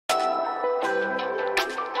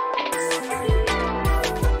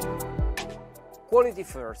Quality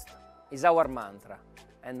first is our mantra,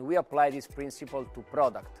 and we apply this principle to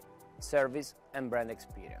product, service and brand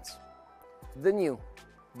experience. The new,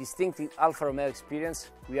 distinctive Alfa Romeo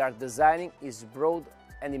experience we are designing is broad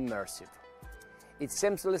and immersive. It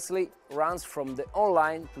seamlessly runs from the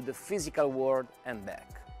online to the physical world and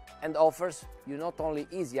back, and offers you not only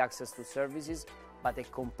easy access to services, but a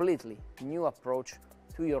completely new approach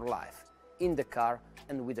to your life, in the car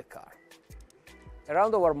and with the car.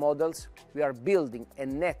 Around our models, we are building a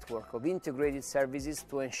network of integrated services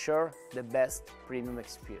to ensure the best premium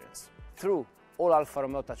experience through all Alfa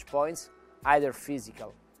Romeo touchpoints, either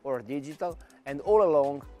physical or digital, and all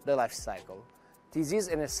along the life cycle. This is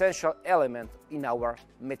an essential element in our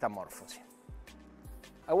metamorphosis.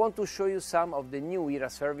 I want to show you some of the new era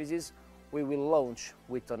services we will launch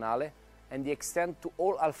with Tonale and the extent to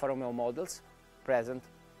all Alfa Romeo models, present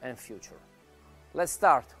and future. Let's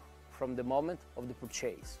start from the moment of the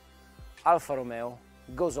purchase. Alfa Romeo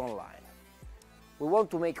goes online. We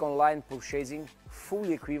want to make online purchasing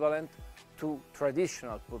fully equivalent to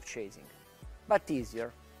traditional purchasing, but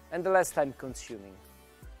easier and less time-consuming.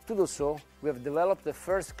 To do so, we have developed a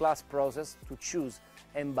first-class process to choose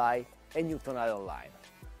and buy a new Tonale online.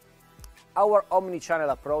 Our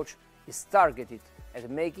omni-channel approach is targeted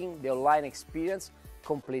at making the online experience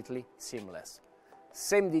completely seamless.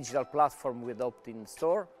 Same digital platform we adopt in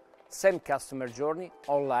store, same customer journey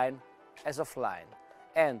online as offline,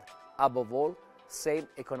 and above all, same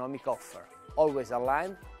economic offer, always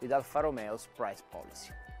aligned with Alfa Romeo's price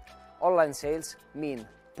policy. Online sales mean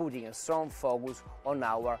putting a strong focus on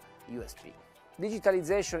our USP.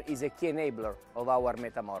 Digitalization is a key enabler of our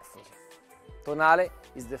metamorphosis. Tonale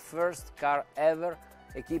is the first car ever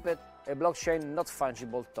equipped a blockchain not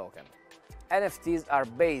fungible token. NFTs are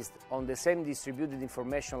based on the same distributed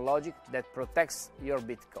information logic that protects your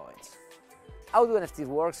bitcoins. How do NFT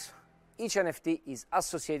works? Each NFT is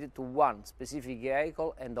associated to one specific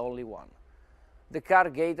vehicle and only one. The car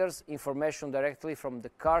gathers information directly from the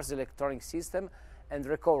car's electronic system and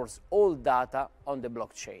records all data on the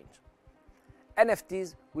blockchain.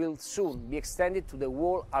 NFTs will soon be extended to the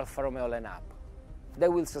whole Alfa Romeo lineup. They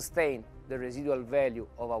will sustain the residual value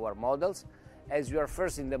of our models, as we are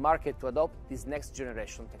first in the market to adopt this next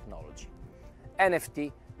generation technology.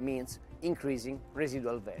 NFT means increasing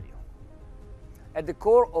residual value. At the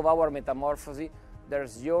core of our metamorphosis,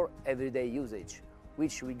 there's your everyday usage,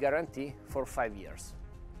 which we guarantee for 5 years.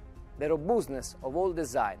 The robustness of all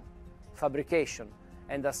design, fabrication,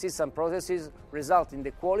 and assistance processes result in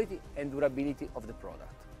the quality and durability of the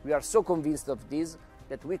product. We are so convinced of this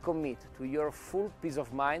that we commit to your full peace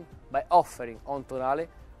of mind by offering on Tonale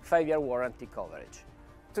 5-year warranty coverage.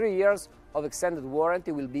 3 years of extended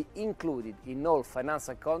warranty will be included in all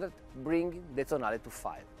financial contracts, bringing the Tonale to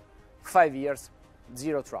 5. 5 years,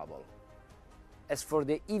 zero trouble. As for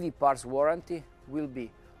the EV parts warranty, will be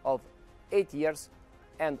of 8 years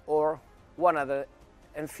and or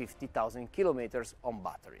 150,000 kilometers on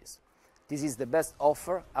batteries. This is the best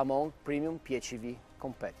offer among premium PHEV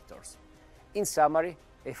competitors. In summary,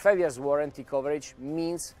 a 5 years warranty coverage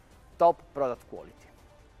means top product quality.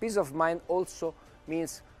 Peace of mind also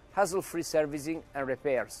means hassle-free servicing and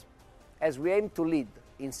repairs. As we aim to lead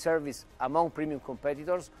in service among premium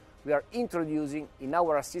competitors, we are introducing in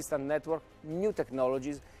our assistant network new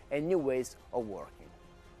technologies and new ways of working,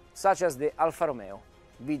 such as the Alfa Romeo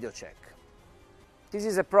Video Check. This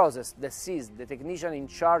is a process that sees the technician in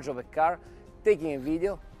charge of a car taking a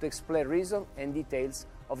video to explain reason and details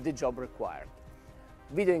of the job required.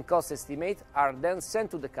 Video and cost estimates are then sent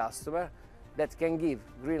to the customer that can give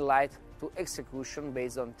green light to execution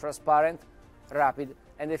based on transparent, rapid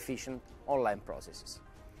and efficient online processes.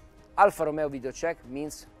 Alfa Romeo Video Check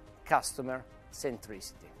means customer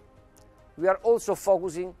centricity. We are also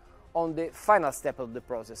focusing on the final step of the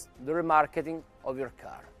process, the remarketing of your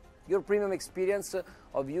car. Your premium experience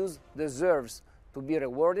of use deserves to be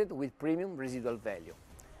rewarded with premium residual value.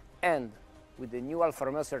 And with the new Alfa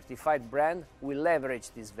Romeo certified brand, we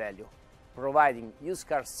leverage this value, providing used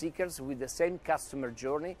car seekers with the same customer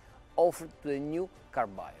journey offered to the new car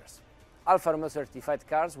buyers. Alfa Romeo certified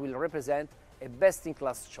cars will represent a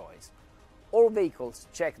best-in-class choice. All vehicles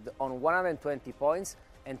checked on 120 points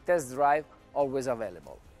and test drive always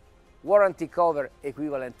available. Warranty cover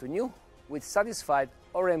equivalent to new with satisfied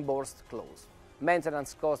or reimbursed clause.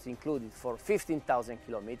 Maintenance cost included for 15,000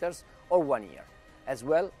 kilometers or 1 year, as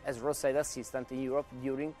well as roadside assistance in Europe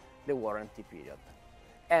during the warranty period.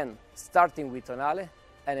 And starting with Tonale,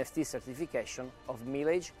 NFT certification of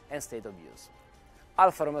mileage and state of use.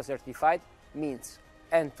 Alfa Romeo certified means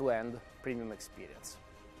end-to-end premium experience.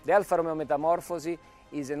 The Alfa Romeo metamorphosis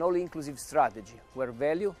is an all-inclusive strategy where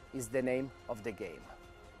value is the name of the game.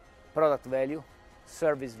 Product value,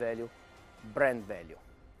 service value, brand value.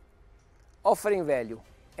 Offering value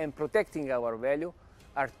and protecting our value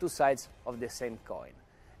are two sides of the same coin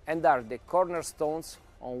and are the cornerstones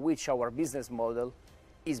on which our business model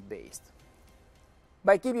is based.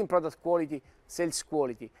 By keeping product quality, sales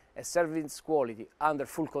quality and service quality under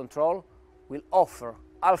full control, we'll offer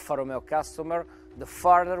Alfa Romeo customer the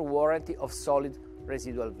further warranty of solid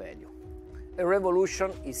residual value. A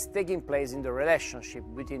revolution is taking place in the relationship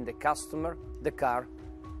between the customer, the car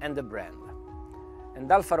and the brand.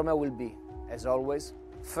 And Alfa Romeo will be, as always,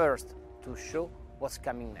 first to show what's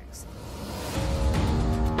coming next.